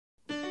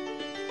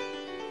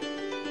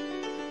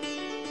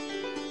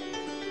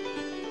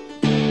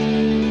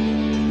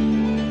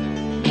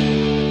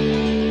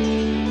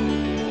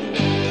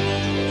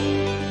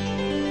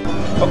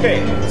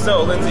Okay,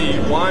 so Lindsay,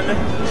 you won the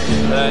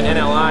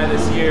NLI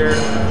this year.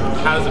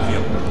 How does it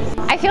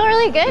feel? I feel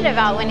really good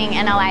about winning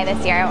NLI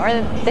this year, or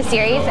the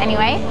series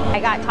anyway. I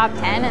got top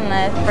 10 in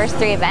the first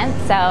 3 events,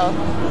 so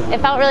it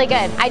felt really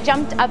good. I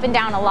jumped up and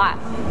down a lot.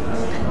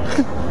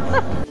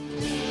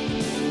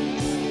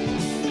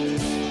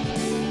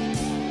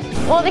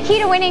 Well, the key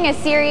to winning a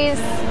series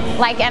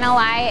like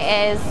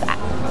NLI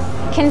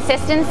is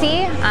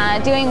consistency,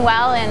 doing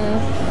well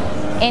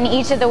in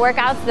each of the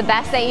workouts the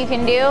best that you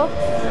can do.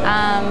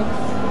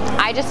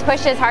 I just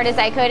pushed as hard as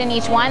I could in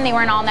each one. They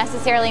weren't all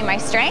necessarily my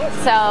strengths,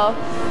 so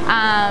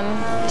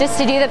just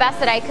to do the best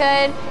that I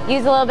could,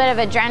 use a little bit of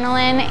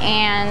adrenaline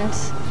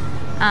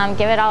and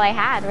give it all I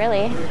had,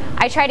 really.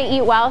 I try to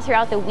eat well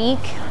throughout the week.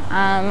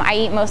 I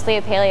eat mostly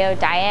a paleo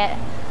diet,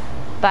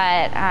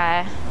 but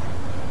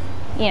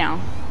you know,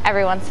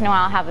 every once in a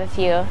while I'll have a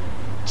few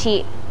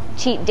cheat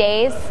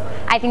days.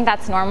 I think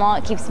that's normal.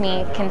 It keeps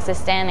me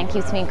consistent and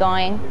keeps me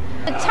going.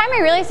 The time I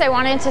realized I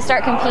wanted to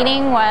start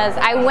competing was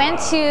I went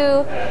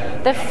to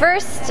the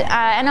first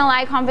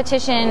NLI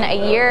competition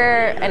a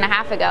year and a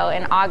half ago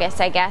in August,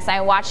 I guess.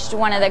 I watched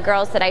one of the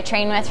girls that I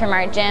train with from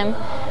our gym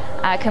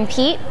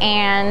compete,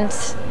 and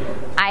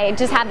I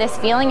just had this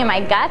feeling in my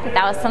gut that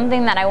that was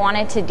something that I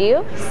wanted to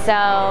do.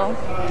 So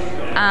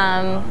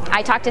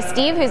I talked to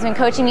Steve, who's been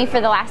coaching me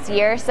for the last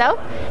year or so,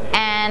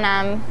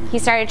 and he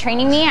started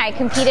training me. I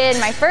competed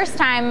my first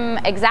time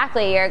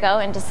exactly a year ago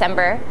in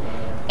December,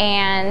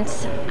 and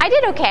I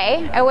did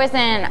okay. I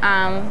wasn't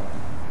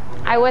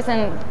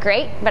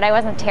great, but I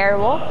wasn't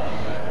terrible,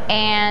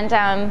 and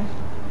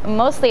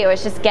mostly it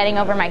was just getting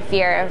over my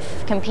fear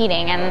of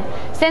competing. And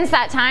since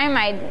that time,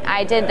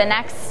 I did the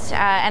next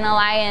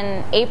NLI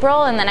in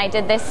April, and then I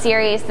did this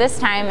series this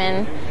time,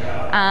 and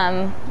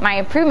my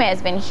improvement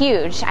has been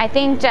huge. I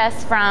think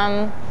just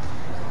from,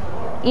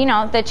 you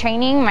know, the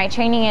training, my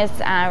training is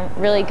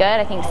really good.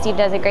 I think Steve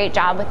does a great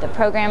job with the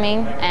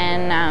programming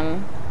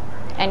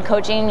and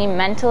coaching me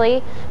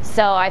mentally.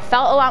 So I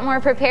felt a lot more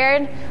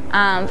prepared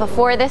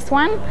before this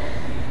one.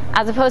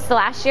 As opposed to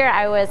last year,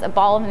 I was a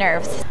ball of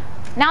nerves.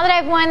 Now that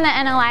I've won the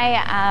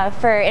NLI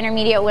for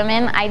intermediate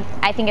women,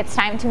 I think it's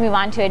time to move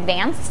on to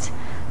advanced.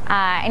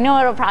 I know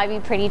it'll probably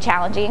be pretty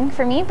challenging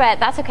for me, but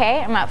that's okay.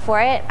 I'm up for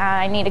it.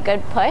 I need a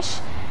good push.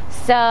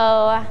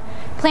 So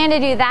plan to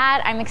do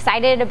that. I'm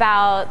excited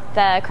about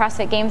the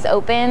CrossFit Games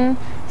Open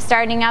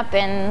starting up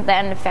in the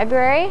end of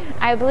February,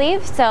 I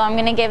believe. So I'm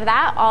going to give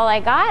that all I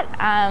got.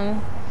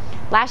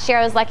 Last year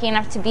I was lucky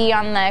enough to be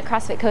on the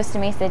CrossFit Costa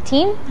Mesa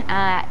team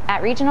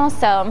at regionals,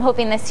 so I'm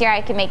hoping this year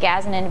I can make it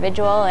as an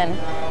individual and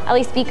at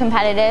least be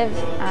competitive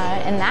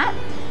in that.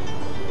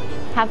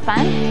 Have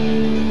fun.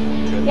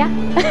 Good. Yeah.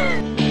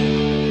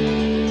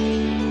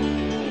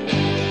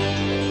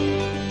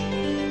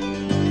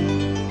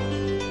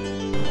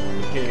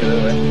 Can you get it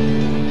away?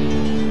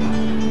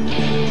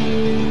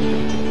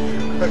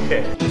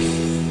 Okay.